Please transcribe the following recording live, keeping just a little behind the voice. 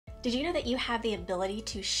Did you know that you have the ability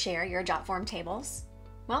to share your Jotform tables?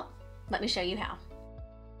 Well, let me show you how.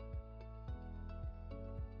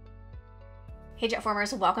 Hey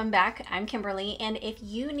Jotformers, welcome back. I'm Kimberly, and if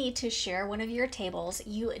you need to share one of your tables,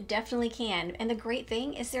 you definitely can. And the great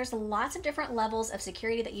thing is there's lots of different levels of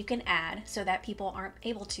security that you can add so that people aren't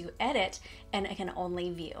able to edit and can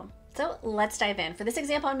only view. So let's dive in. For this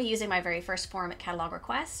example, I'm using my very first form catalog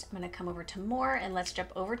request. I'm going to come over to more and let's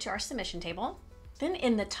jump over to our submission table. Then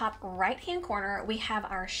in the top right-hand corner, we have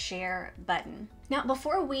our share button. Now,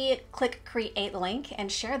 before we click create link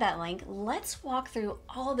and share that link, let's walk through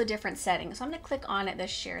all the different settings. So I'm gonna click on the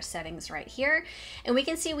share settings right here, and we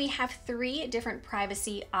can see we have 3 different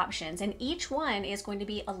privacy options, and each one is going to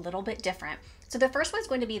be a little bit different. So the first one is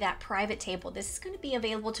going to be that private table. This is going to be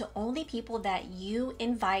available to only people that you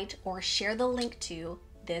invite or share the link to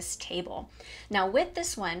this table. Now with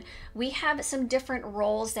this one, we have some different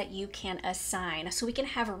roles that you can assign. So we can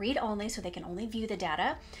have read only, so they can only view the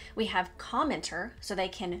data. We have commenter, so they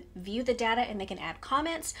can view the data and they can add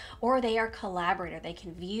comments, or they are collaborator. They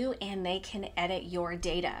can view and they can edit your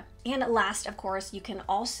data. And last, of course, you can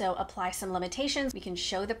also apply some limitations. We can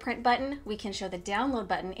show the print button, we can show the download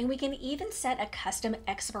button, and we can even set a custom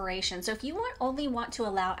expiration. So if you only want to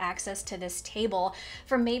allow access to this table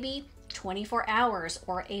for maybe 24 hours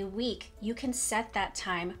or a week, you can set that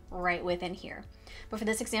time right within here. But for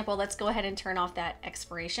this example, let's go ahead and turn off that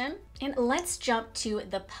expiration and let's jump to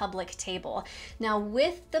the public table. Now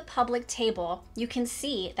with the public table, you can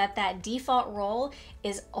see that that default role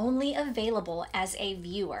is only available as a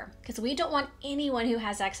viewer because we don't want anyone who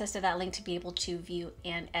has access to that link to be able to view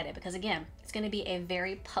and edit, because again, it's going to be a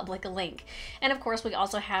very public link. And of course, we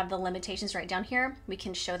also have the limitations right down here. We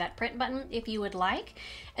can show that print button if you would like.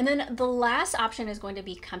 And then the last option is going to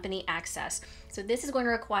be company access. So this is going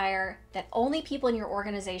to require that only people in your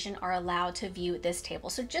organization are allowed to view this table.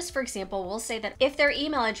 So just for example, we'll say that if their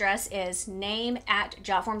email address is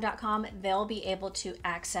name@jotform.com, they'll be able to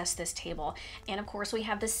access this table. And of course, we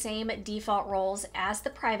have the same default roles as the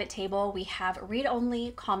private table. We have read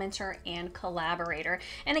only, commenter, and collaborator.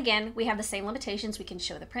 And again, we have the same limitations. We can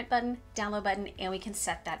show the print button, download button, and we can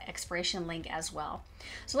set that expiration link as well.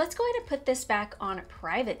 So let's go ahead and put this back on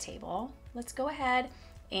private table. Let's go ahead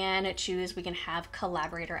and choose, we can have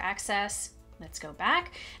collaborator access. Let's go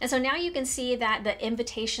back. And so now you can see that the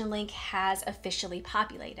invitation link has officially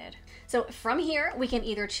populated. So from here, we can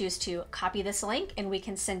either choose to copy this link and we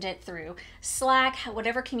can send it through Slack,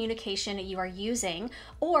 whatever communication you are using,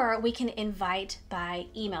 or we can invite by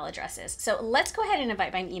email addresses. So let's go ahead and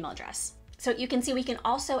invite by an email address. So you can see we can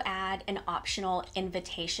also add an optional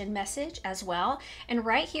invitation message as well. And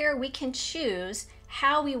right here, we can choose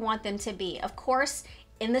how we want them to be. Of course,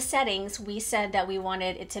 in the settings, we said that we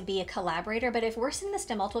wanted it to be a collaborator, but if we're sending this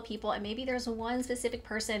to multiple people and maybe there's one specific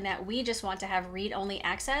person that we just want to have read-only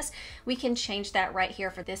access, we can change that right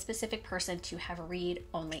here for this specific person to have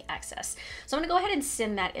read-only access. So I'm gonna go ahead and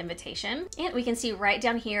send that invitation, and we can see right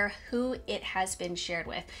down here who it has been shared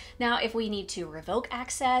with. Now, if we need to revoke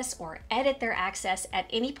access or edit their access at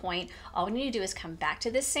any point, all we need to do is come back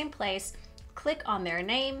to this same place, click on their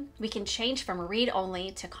name. We can change from read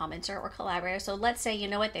only to commenter or collaborator. So let's say, you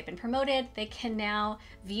know what, they've been promoted. They can now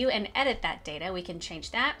view and edit that data. We can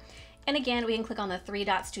change that. And again, we can click on the 3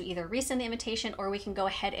 dots to either resend the invitation, or we can go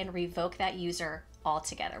ahead and revoke that user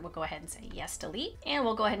altogether. We'll go ahead and say yes, delete, and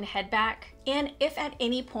we'll go ahead and head back. And if at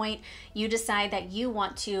any point you decide that you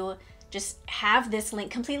want to just have this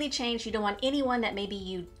link completely changed, you don't want anyone that maybe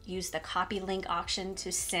you use the copy link option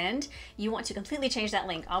to send, you want to completely change that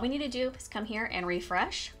link, all we need to do is come here and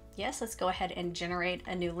refresh. Yes, let's go ahead and generate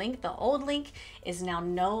a new link. The old link is now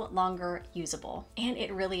no longer usable. And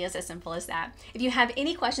it really is as simple as that. If you have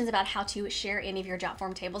any questions about how to share any of your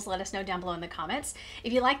Jotform tables, let us know down below in the comments.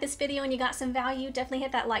 If you like this video and you got some value, definitely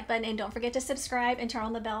hit that like button, and don't forget to subscribe and turn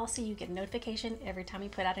on the bell so you get a notification every time we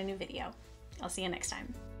put out a new video. I'll see you next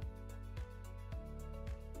time.